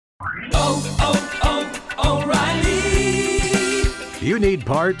O'Reilly. You need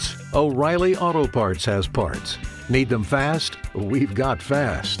parts? O'Reilly Auto Parts has parts. Need them fast? We've got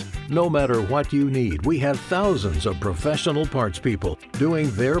fast. No matter what you need, we have thousands of professional parts people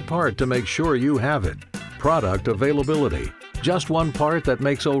doing their part to make sure you have it. Product availability. Just one part that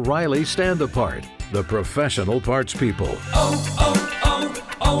makes O'Reilly stand apart. The professional parts people.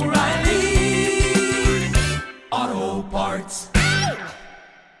 O'Reilly Auto Parts.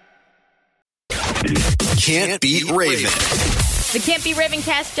 Can't beat Raven. The Can't Be Raven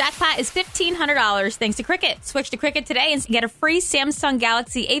Cash jackpot is $1,500 thanks to Cricket. Switch to Cricket today and get a free Samsung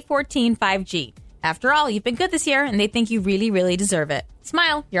Galaxy A14 5G. After all, you've been good this year, and they think you really, really deserve it.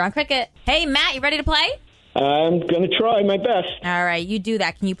 Smile, you're on Cricket. Hey, Matt, you ready to play? I'm going to try my best. All right, you do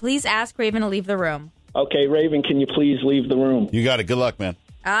that. Can you please ask Raven to leave the room? Okay, Raven, can you please leave the room? You got it. Good luck, man.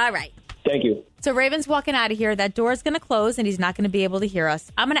 All right. Thank you. So Raven's walking out of here. That door is going to close, and he's not going to be able to hear us.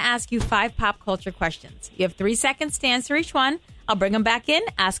 I'm going to ask you 5 pop culture questions. You have 3 seconds to answer each one. I'll bring them back in,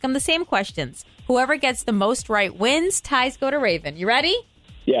 ask them the same questions. Whoever gets the most right wins. Ties go to Raven. You ready?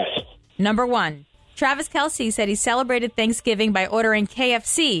 Yes. Number 1. Travis Kelce said he celebrated Thanksgiving by ordering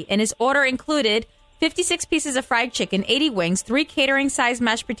KFC, and his order included 56 pieces of fried chicken, 80 wings, 3 catering-sized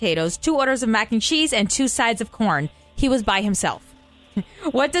mashed potatoes, 2 orders of mac and cheese, and 2 sides of corn. He was by himself.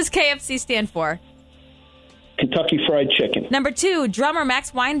 What does KFC stand for? Kentucky Fried Chicken. Number 2, drummer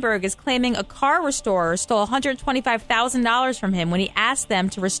Max Weinberg is claiming a car restorer stole $125,000 from him when he asked them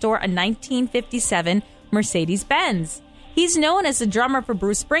to restore a 1957 Mercedes-Benz. He's known as the drummer for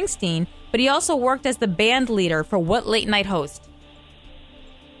Bruce Springsteen, but he also worked as the band leader for what late-night host?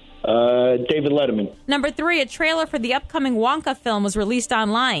 David Letterman. Number 3, a trailer for the upcoming Wonka film was released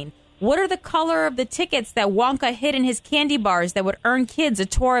online. What are the color of the tickets that Wonka hid in his candy bars that would earn kids a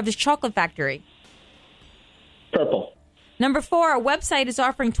tour of his chocolate factory? Purple. Number 4, a website is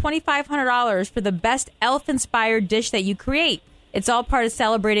offering $2,500 for the best elf-inspired dish that you create. It's all part of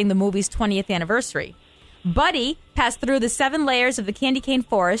celebrating the movie's 20th anniversary. Buddy passed through the 7 layers of the candy cane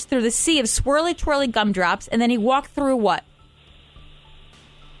forest, through the sea of swirly twirly gumdrops, and then he walked through what?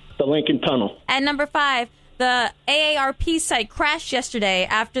 The Lincoln Tunnel. And number 5, the AARP site crashed yesterday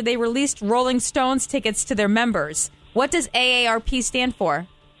after they released Rolling Stones tickets to their members. What does AARP stand for?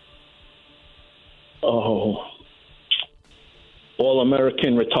 Oh. All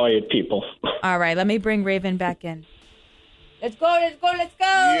American Retired People. All right, let me bring Raven back in. Let's go.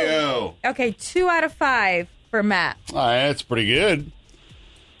 Yo. Okay, 2 out of 5 for Matt. All right, that's pretty good.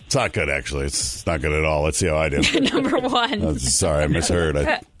 It's not good, actually. It's not good at all. Let's see how I do. Number 1. Sorry, I misheard.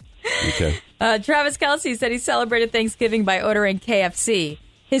 Okay. Travis Kelce said he celebrated Thanksgiving by ordering KFC.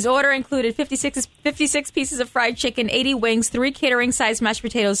 His order included 56 pieces of fried chicken, 80 wings, 3 catering-sized mashed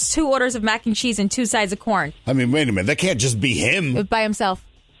potatoes, 2 orders of mac and cheese, and 2 sides of corn. I mean, wait a minute. That can't just be him. By himself.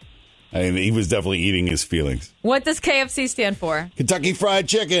 I mean, he was definitely eating his feelings. What does KFC stand for? Kentucky Fried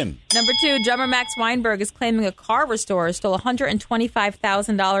Chicken. Number 2, drummer Max Weinberg is claiming a car restorer stole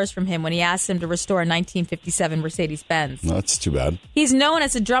 $125,000 from him when he asked him to restore a 1957 Mercedes-Benz. No, that's too bad. He's known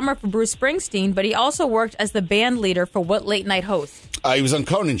as a drummer for Bruce Springsteen, but he also worked as the band leader for what late-night host? He was on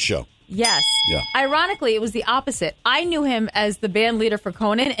Conan's show. Yes. Yeah. Ironically, it was the opposite. I knew him as the band leader for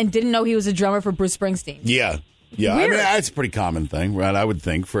Conan and didn't know he was a drummer for Bruce Springsteen. Yeah. Yeah, Weird. I mean, that's a pretty common thing, right? I would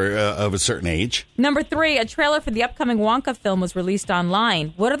think for of a certain age. Number 3, a trailer for the upcoming Wonka film was released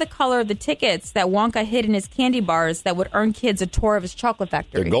online. What are the color of the tickets that Wonka hid in his candy bars that would earn kids a tour of his chocolate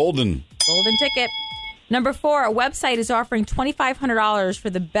factory? They're golden. Golden ticket. Number 4, a website is offering $2,500 for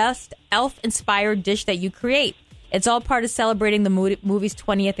the best elf-inspired dish that you create. It's all part of celebrating the movie's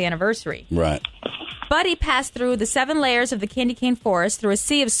 20th anniversary. Right. Buddy passed through the 7 layers of the candy cane forest, through a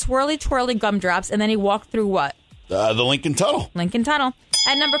sea of swirly twirly gumdrops, and then he walked through what? The Lincoln Tunnel. Lincoln Tunnel.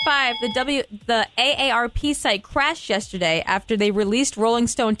 And number 5, the AARP site crashed yesterday after they released Rolling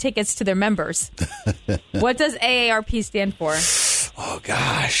Stone tickets to their members. What does AARP stand for? Oh,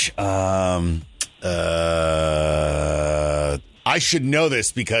 gosh. I should know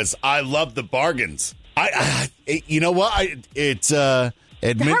this because I love the bargains. You know what?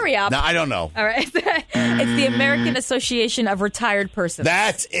 Hurry up. No, I don't know. All right. It's the American Association of Retired Persons.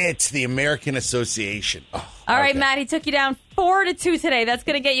 That's it. The American Association. Oh, all right, okay. Matt, he took you down 4-2 today. That's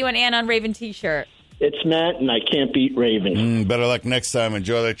going to get you an Ann on Raven t-shirt. It's Matt, and I can't beat Raven. Better luck next time.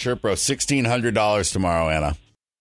 Enjoy that chirp, bro. $1,600 tomorrow, Anna.